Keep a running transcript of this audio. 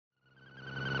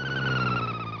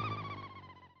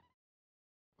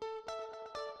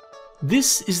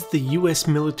This is the US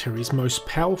military's most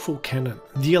powerful cannon,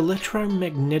 the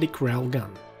Electromagnetic Railgun,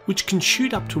 which can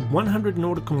shoot up to 100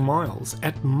 nautical miles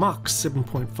at Mach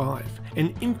 7.5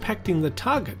 and impacting the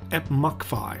target at Mach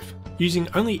 5, using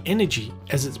only energy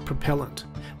as its propellant.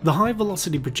 The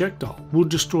high-velocity projectile will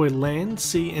destroy land,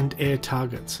 sea and air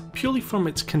targets purely from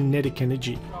its kinetic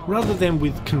energy, rather than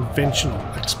with conventional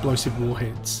explosive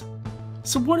warheads.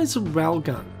 So what is a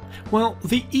railgun? Well,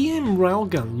 the EM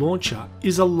Railgun launcher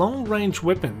is a long-range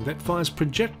weapon that fires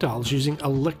projectiles using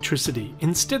electricity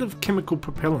instead of chemical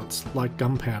propellants like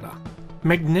gunpowder.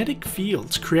 Magnetic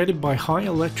fields created by high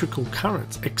electrical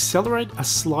currents accelerate a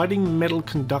sliding metal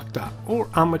conductor or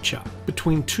armature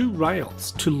between two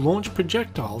rails to launch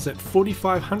projectiles at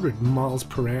 4,500 miles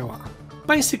per hour.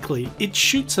 Basically, it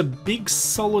shoots a big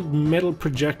solid metal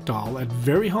projectile at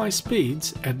very high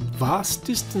speeds at vast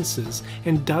distances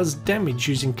and does damage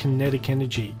using kinetic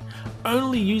energy,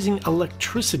 only using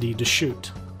electricity to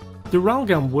shoot. The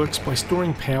railgun works by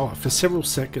storing power for several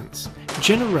seconds,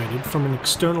 generated from an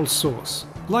external source,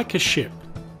 like a ship.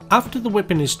 After the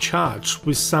weapon is charged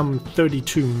with some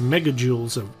 32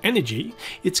 megajoules of energy,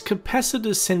 its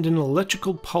capacitors send an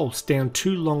electrical pulse down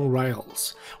two long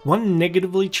rails, one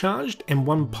negatively charged and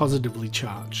one positively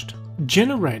charged,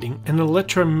 generating an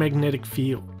electromagnetic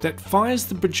field that fires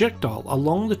the projectile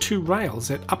along the two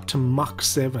rails at up to Mach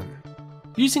 7.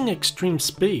 Using extreme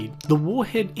speed, the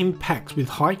warhead impacts with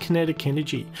high kinetic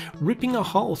energy, ripping a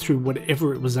hole through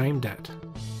whatever it was aimed at.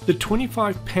 The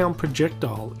 25-pound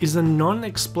projectile is a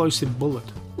non-explosive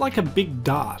bullet, like a big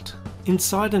dart,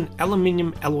 inside an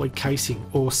aluminium alloy casing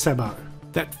or sabot,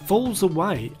 that falls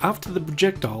away after the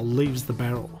projectile leaves the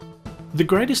barrel. The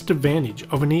greatest advantage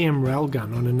of an EM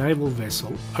railgun on a naval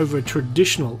vessel over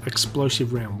traditional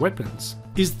explosive round weapons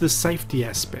is the safety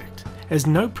aspect, as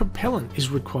no propellant is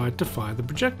required to fire the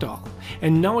projectile,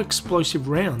 and no explosive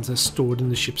rounds are stored in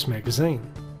the ship's magazine.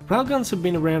 Railguns have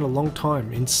been around a long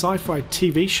time in sci-fi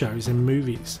TV shows and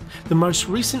movies. The most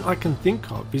recent I can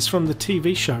think of is from the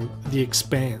TV show The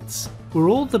Expanse, where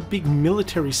all the big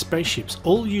military spaceships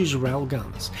all use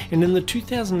railguns, and in the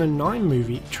 2009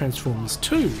 movie Transformers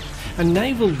 2, a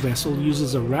naval vessel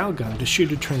uses a railgun to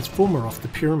shoot a transformer off the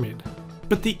pyramid.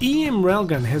 But the EM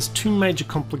railgun has two major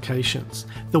complications.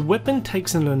 The weapon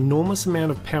takes an enormous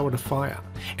amount of power to fire,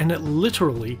 and it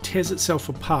literally tears itself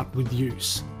apart with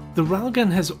use. The railgun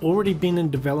has already been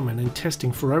in development and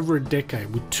testing for over a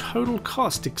decade, with total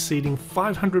cost exceeding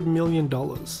 $500 million.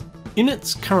 In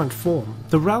its current form,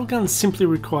 the railgun simply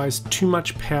requires too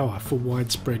much power for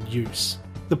widespread use.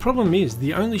 The problem is,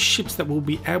 the only ships that will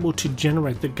be able to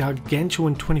generate the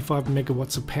gargantuan 25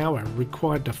 megawatts of power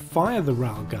required to fire the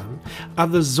railgun are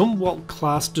the Zumwalt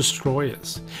class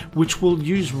destroyers, which will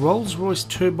use Rolls-Royce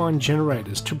turbine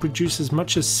generators to produce as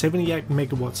much as 78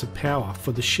 megawatts of power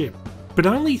for the ship. But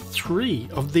only 3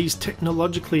 of these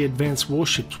technologically advanced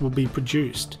warships will be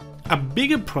produced. A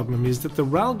bigger problem is that the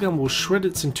railgun will shred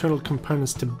its internal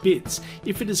components to bits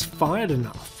if it is fired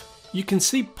enough. You can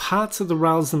see parts of the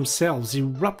rails themselves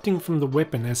erupting from the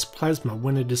weapon as plasma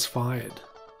when it is fired.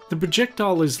 The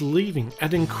projectile is leaving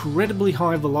at incredibly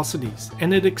high velocities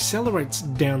and it accelerates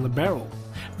down the barrel.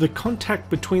 The contact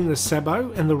between the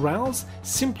sabot and the rails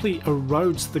simply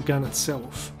erodes the gun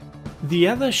itself. The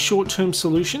other short-term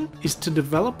solution is to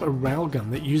develop a railgun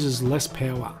that uses less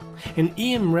power. An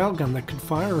EM railgun that could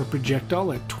fire a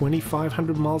projectile at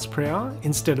 2,500 miles per hour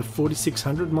instead of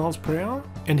 4,600 miles per hour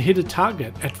and hit a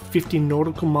target at 50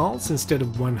 nautical miles instead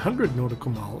of 100 nautical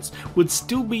miles would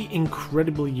still be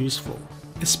incredibly useful,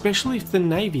 especially if the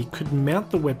Navy could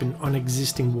mount the weapon on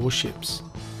existing warships.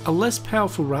 A less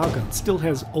powerful railgun still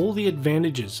has all the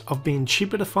advantages of being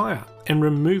cheaper to fire and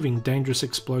removing dangerous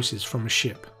explosives from a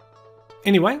ship.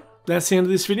 Anyway, that's the end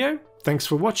of this video. Thanks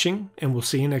for watching and we'll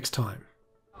see you next time.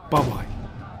 Bye bye.